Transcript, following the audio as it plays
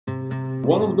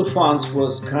One of the fawns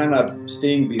was kind of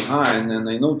staying behind, and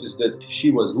I noticed that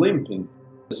she was limping.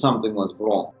 Something was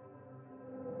wrong.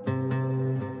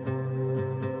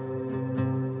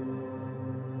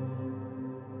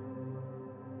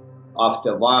 After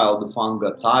a while, the fawn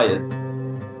got tired.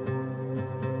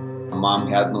 Mom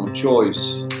had no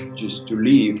choice just to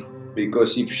leave,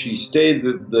 because if she stayed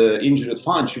with the injured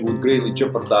fawn, she would greatly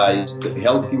jeopardize the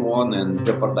healthy one and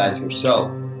jeopardize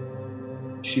herself.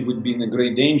 She would be in a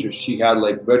great danger. She had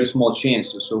like very small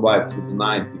chance to survive through the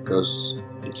night because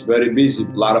it's very busy, a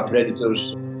lot of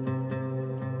predators.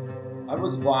 I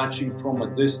was watching from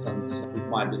a distance with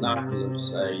my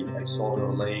binoculars. I saw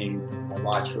her laying. I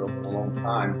watched her for a long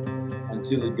time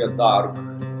until it got dark.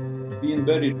 Being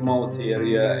very remote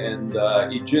area, and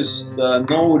it just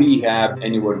no rehab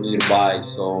anywhere nearby.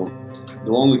 So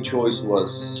the only choice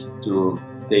was to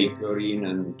take her in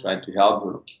and try to help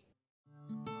her.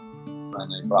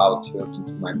 And I brought her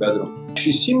into my bedroom.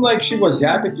 She seemed like she was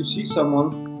happy to see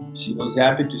someone. She was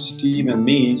happy to see even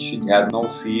me. She had no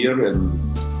fear and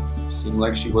seemed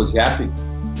like she was happy.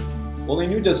 Well, I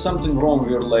knew there's something wrong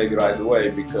with her leg right away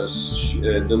because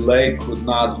the leg could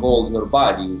not hold her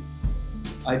body.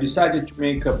 I decided to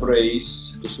make a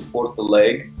brace to support the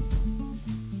leg.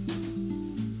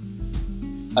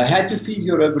 I had to feed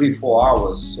her every 4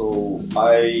 hours, so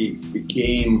I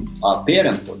became a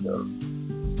parent for her.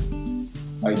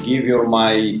 I gave her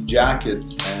my jacket,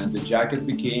 and the jacket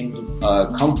became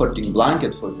a comforting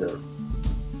blanket for her.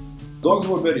 Dogs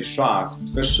were very shocked,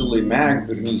 especially Mac,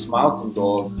 Bernese mountain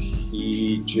dog.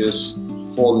 He just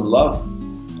fell in love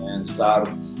and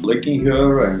started licking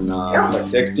her and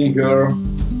protecting her.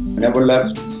 Never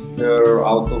left her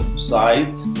out of sight.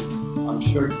 I'm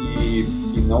sure he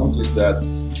noticed that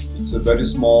it's a very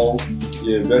small,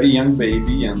 very young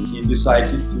baby, and he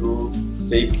decided to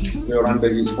take her under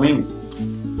his wing.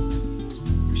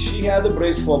 She had a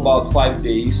brace for about 5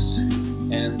 days,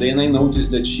 and then I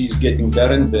noticed that she's getting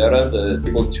better and better,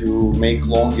 able to make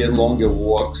longer and longer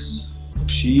walks.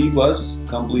 She was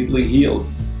completely healed.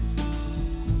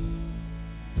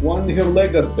 When her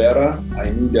leg got better, I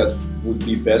knew that would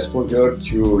be best for her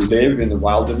to live in the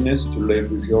wilderness, to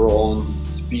live with her own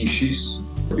species.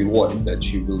 Be worried that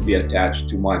she will be attached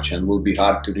too much and will be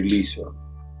hard to release her.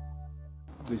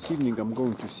 This evening I'm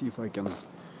going to see if I can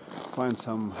find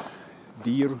some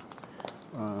deer,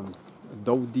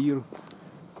 doe deer,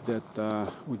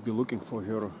 that would be looking for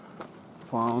her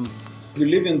fawn. We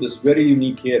live in this very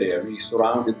unique area. We're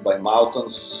surrounded by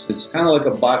mountains. It's kind of like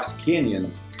a box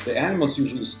canyon. The animals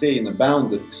usually stay in the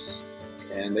boundaries,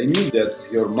 and I knew that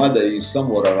her mother is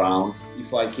somewhere around.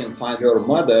 If I can find her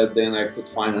mother, then I could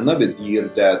find another deer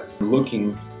that's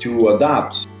looking to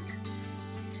adopt.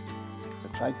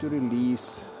 I tried to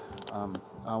release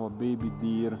our baby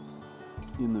deer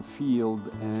in the field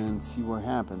and see what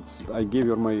happens. I gave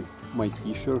her my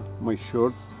t-shirt, my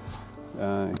shirt,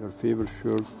 her favorite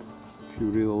shirt. She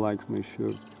really likes my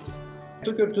shirt. I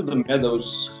took her to the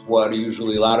meadows where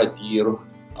usually a lot of deer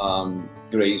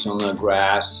graze on the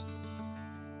grass.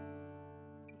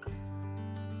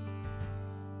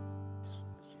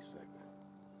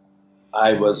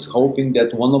 I was hoping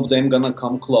that one of them gonna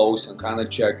come close and kind of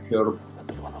check her. I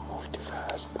don't wanna move too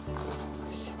fast.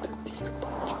 I see the deer,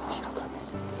 bunch of deer coming.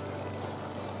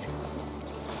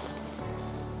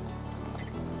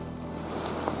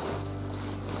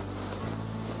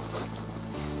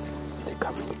 They're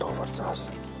coming towards us.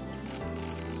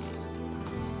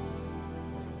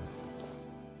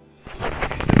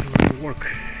 Work.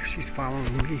 She's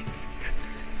following me,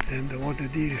 and the other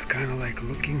deer is kind of like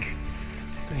looking.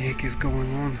 The heck is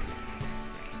going on?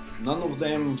 None of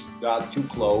them got too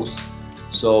close,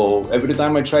 so every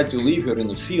time I tried to leave her in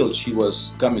the field, she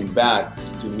was coming back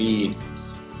to me,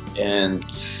 and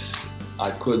I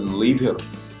couldn't leave her.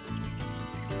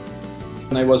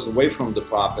 And I was away from the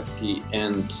property,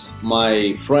 and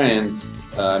my friend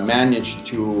managed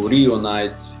to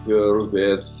reunite her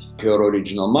with her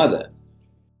original mother.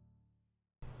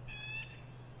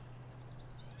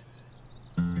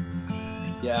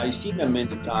 Yeah, I see them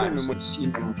many times. I see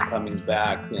them coming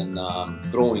back and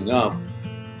growing up.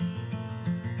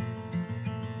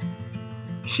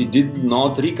 She did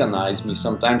not recognize me.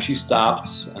 Sometimes she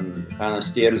stops and kind of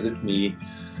stares at me.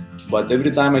 But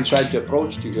every time I try to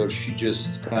approach to her, she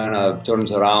just kind of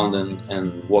turns around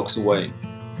and walks away.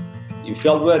 It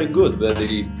felt very good,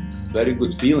 very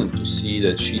good feeling to see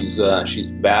that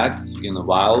she's back in the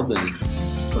wild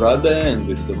and brother and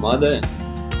with the mother,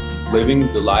 living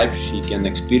the life she can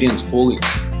experience fully.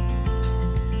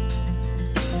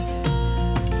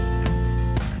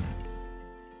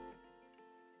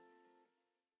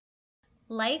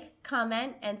 Like,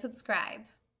 comment, and subscribe.